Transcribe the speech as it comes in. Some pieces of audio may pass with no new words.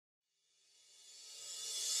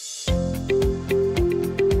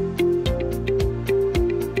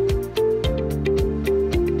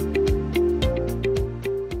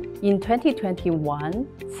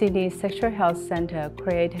2021, Sydney Sexual Health Center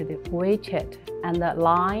created WeChat and a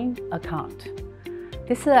Line account.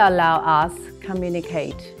 This allows us to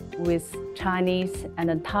communicate with Chinese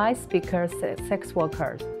and Thai speaker sex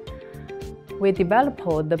workers. We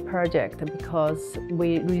developed the project because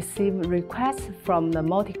we received requests from the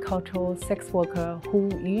multicultural sex workers who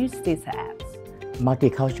use these apps.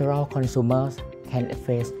 Multicultural consumers can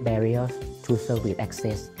face barriers to service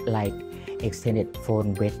access like extended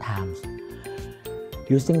phone wait times.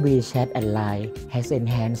 Using WeChat and Line has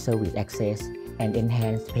enhanced service access and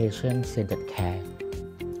enhanced patient-centered care.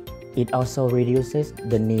 It also reduces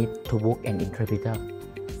the need to book an interpreter.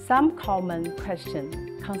 Some common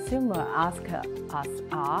questions consumers ask us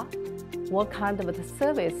are, what kind of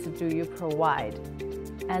service do you provide?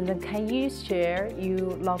 And can you share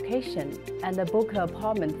your location and book an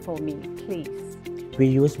appointment for me, please? We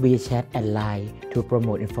use WeChat and Line to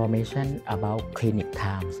promote information about clinic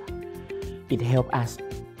times. It helps us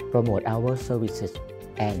promote our services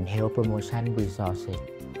and health promotion resources.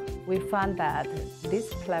 We found that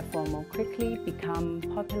this platform will quickly become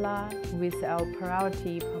popular with our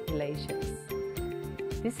priority populations.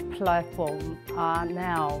 These platforms are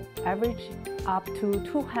now average up to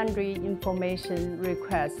 200 information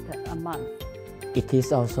requests a month. It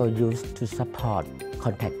is also used to support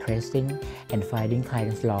contact tracing and finding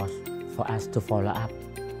clients lost for us to follow up.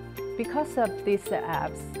 Because of these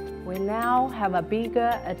apps, we now have a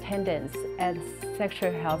bigger attendance at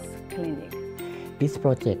sexual health clinic. This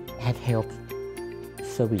project has helped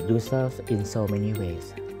service users in so many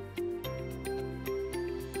ways.